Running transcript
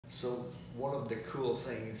So one of the cool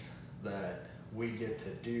things that we get to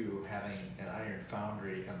do having an iron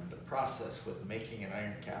foundry and the process with making an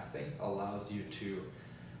iron casting allows you to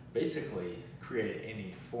basically create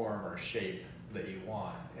any form or shape that you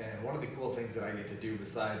want. And one of the cool things that I get to do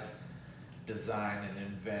besides design and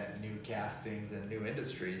invent new castings and new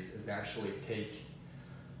industries is actually take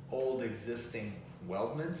old existing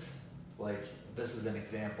weldments. Like this is an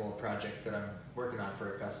example, a project that I'm working on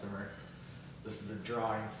for a customer. This is a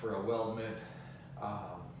drawing for a weldment,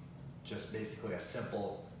 just basically a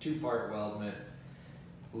simple two-part weldment.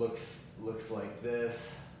 Looks like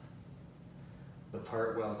this. The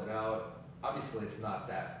part welded out. Obviously, it's not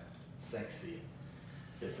that sexy.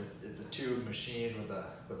 It's a tube machine with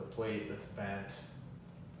a plate that's bent.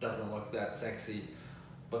 Doesn't look that sexy,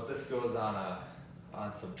 but this goes on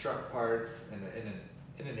some truck parts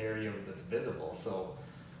in an area that's visible. So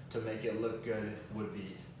to make it look good would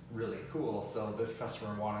be really cool. So this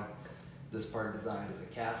customer wanted this part designed as a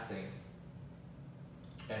casting,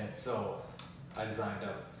 and so I designed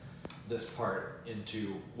up this part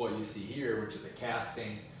into what you see here, which is a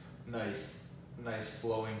casting. Nice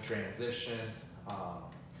flowing transition.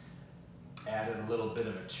 Added a little bit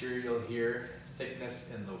of material here,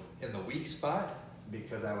 thickness in the weak spot,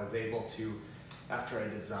 because I was able to, after I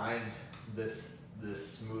designed this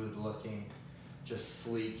smooth looking, just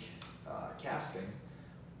sleek casting,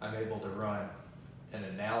 I'm able to run an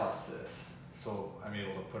analysis. So I'm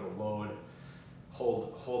able to put a load,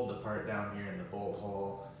 hold the part down here in the bolt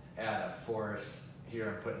hole, add a force. Here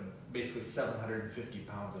I'm putting basically 750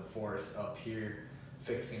 pounds of force up here,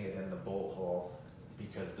 fixing it in the bolt hole,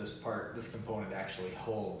 because this component actually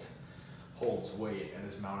holds weight and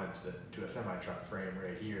is mounted to a semi-truck frame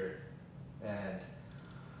right here. And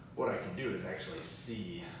what I can do is actually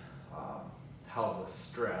see how the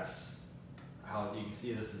stress, how you can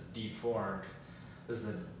see this is deformed. This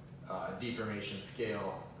is a deformation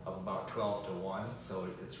scale of about 12 to 1, so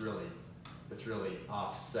it's really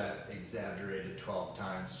offset, exaggerated 12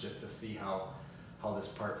 times, just to see how this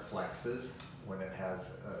part flexes when it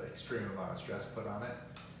has an extreme amount of stress put on it.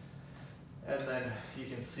 And then you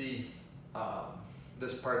can see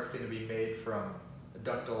this part's going to be made from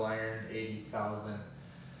ductile iron, 80,000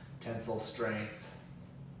 tensile strength,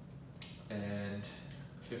 and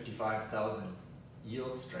 55,000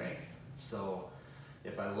 yield strength. So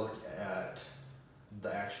if I look at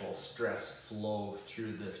the actual stress flow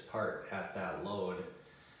through this part at that load,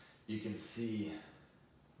 you can see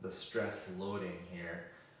the stress loading here,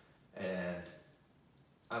 and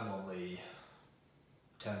I'm only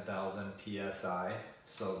 10,000 psi,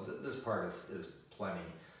 so this part is plenty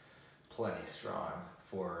strong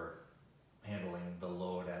for handling the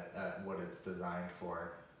load at what it's designed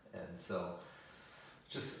for. And so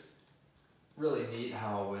just really neat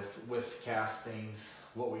how with castings,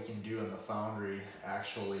 what we can do in the foundry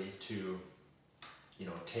actually to,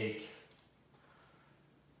 take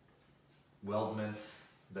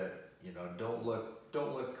weldments that, don't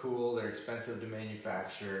look cool, they're expensive to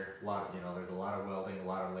manufacture. There's a lot of welding, a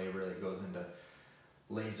lot of labor that goes into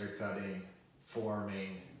laser cutting,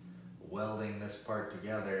 forming, welding this part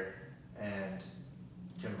together, and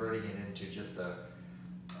converting it into just a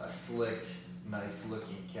slick, nice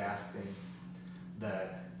looking casting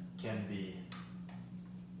that can be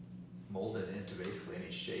molded into basically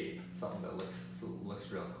any shape, something that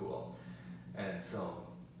looks real cool. And so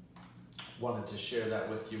wanted to share that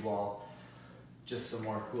with you all. Just some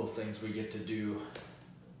more cool things we get to do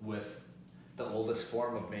with the oldest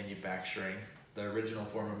form of manufacturing. The original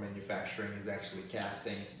form of manufacturing is actually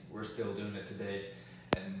casting. We're still doing it today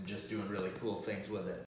and just doing really cool things with it.